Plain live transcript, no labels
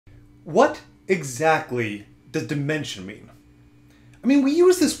What exactly does dimension mean? I mean, we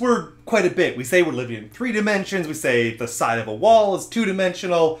use this word quite a bit. We say we're living in 3 dimensions. We say the side of a wall is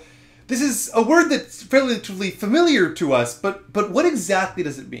 2-dimensional. This is a word that's relatively familiar to us, but what exactly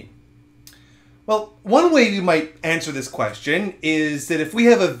does it mean? Well, one way we might answer this question is that if we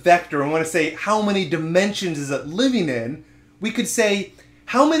have a vector and want to say how many dimensions is it living in, we could say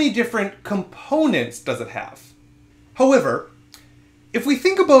how many different components does it have? However, if we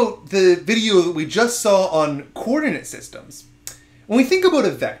think about the video that we just saw on coordinate systems, when we think about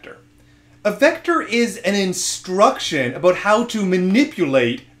a vector is an instruction about how to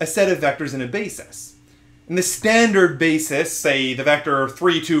manipulate a set of vectors in a basis. In the standard basis, say the vector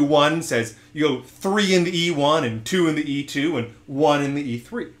 3, 2, 1 says you go 3 in the E1 and 2 in the E2 and 1 in the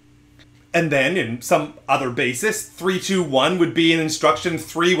E3. And then in some other basis, 3, 2, 1 would be an instruction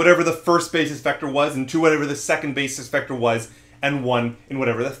 3 whatever the first basis vector was and 2 whatever the second basis vector was and 1 in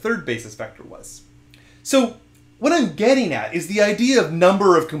whatever the third basis vector was. So what I'm getting at is the idea of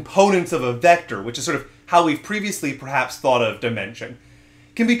number of components of a vector, which is sort of how we've previously perhaps thought of dimension,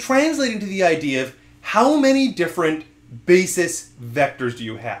 can be translated into the idea of how many different basis vectors do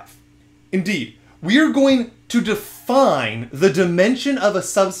you have. Indeed, we are going to define the dimension of a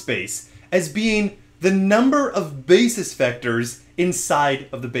subspace as being the number of basis vectors inside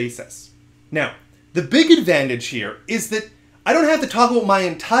of the basis. Now, the big advantage here is that I don't have to talk about my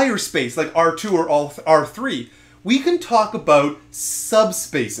entire space like R2 or R3. We can talk about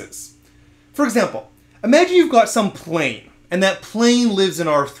subspaces. For example, imagine you've got some plane, and that plane lives in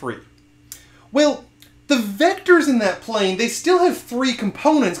R3. Well, the vectors in that plane, they still have 3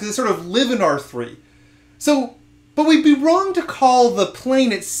 components because they sort of live in R3. But we'd be wrong to call the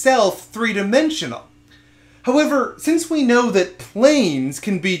plane itself 3-dimensional. However, since we know that planes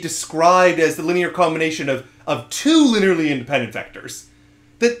can be described as the linear combination of 2 linearly independent vectors,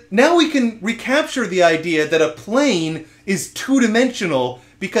 that now we can recapture the idea that a plane is 2-dimensional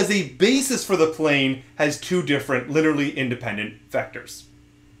because a basis for the plane has 2 different linearly independent vectors.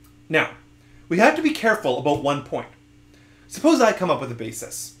 Now, we have to be careful about one point. Suppose I come up with a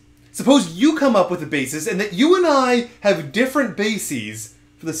basis. Suppose you come up with a basis and that you and I have different bases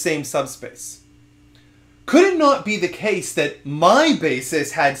for the same subspace. Could it not be the case that my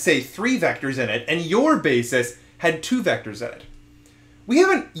basis had, say, 3 vectors in it and your basis had 2 vectors in it? We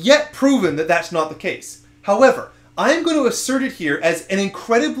haven't yet proven that that's not the case. However, I'm going to assert it here as an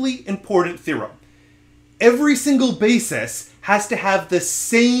incredibly important theorem. Every single basis has to have the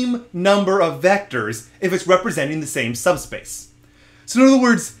same number of vectors if it's representing the same subspace. So in other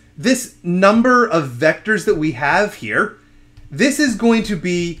words, this number of vectors that we have here, this is going to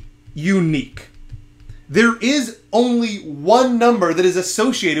be unique. There is only one number that is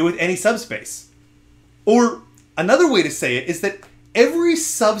associated with any subspace. Or another way to say it is that every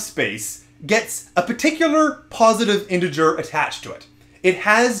subspace gets a particular positive integer attached to it. It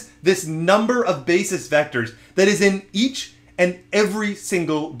has this number of basis vectors that is in each and every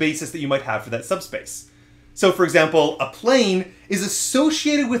single basis that you might have for that subspace. So for example, a plane is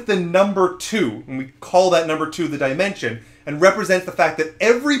associated with the number 2, and we call that number 2 the dimension, and represents the fact that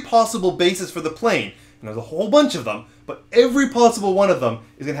every possible basis for the plane, and there's a whole bunch of them, but every possible one of them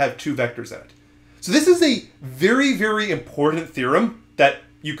is going to have 2 vectors in it. So this is a very, very important theorem that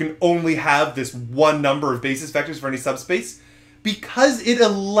you can only have this one number of basis vectors for any subspace because it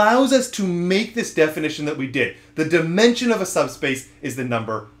allows us to make this definition that we did. The dimension of a subspace is the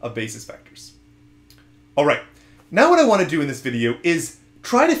number of basis vectors. All right, now what I want to do in this video is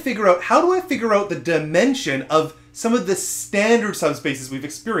try to figure out how do I figure out the dimension of some of the standard subspaces we've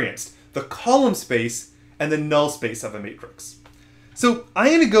experienced, the column space and the null space of a matrix. So I'm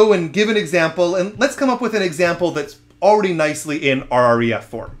going to go and give an example, and let's come up with an example that's already nicely in RREF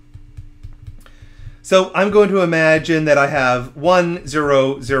form. So I'm going to imagine that I have 1,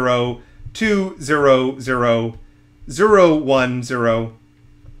 0, 0, 2, 0, 0, 0, 1, 0,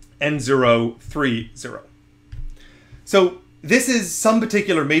 and 0, 3, 0. So this is some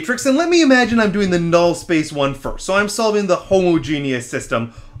particular matrix, and let me imagine I'm doing the null space one first. So I'm solving the homogeneous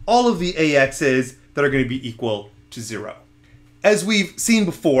system, all of the AX's that are going to be equal to 0. As we've seen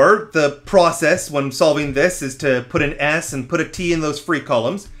before, the process when solving this is to put an S and put a T in those free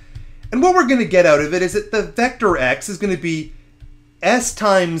columns. And what we're going to get out of it is that the vector X is going to be S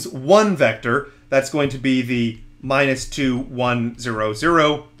times one vector. That's going to be the -2, 1, 0,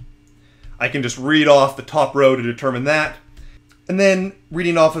 0. I can just read off the top row to determine that. And then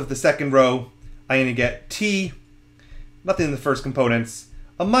reading off of the second row, I'm going to get T, nothing in the first components,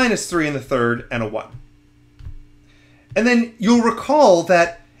 a -3 in the third, and a 1. And then you'll recall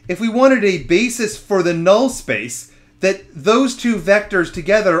that if we wanted a basis for the null space, that those two vectors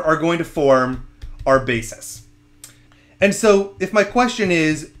together are going to form our basis. And so if my question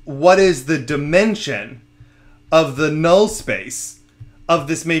is, what is the dimension of the null space of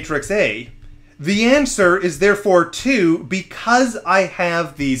this matrix A? The answer is therefore 2 because I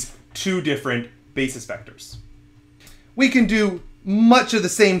have these two different basis vectors. We can do much of the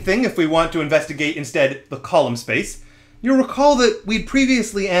same thing if we want to investigate instead the column space. You'll recall that we'd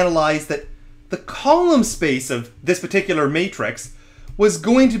previously analyzed that the column space of this particular matrix was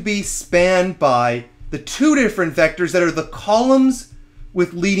going to be spanned by the two different vectors that are the columns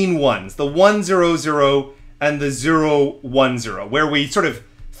with leading ones, the 1, 0, 0 and the 0, 1, 0, where we sort of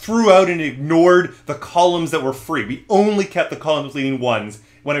threw out and ignored the columns that were free. We only kept the columns with leading ones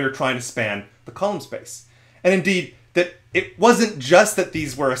when we were trying to span the column space. And indeed, that it wasn't just that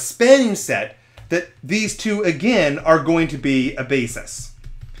these were a spanning set, that these two, again, are going to be a basis.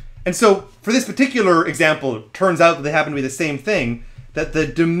 And so, for this particular example, it turns out that they happen to be the same thing, that the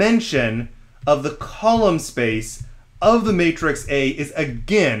dimension of the column space of the matrix A is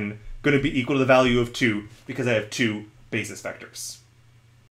again going to be equal to the value of 2 because I have two basis vectors.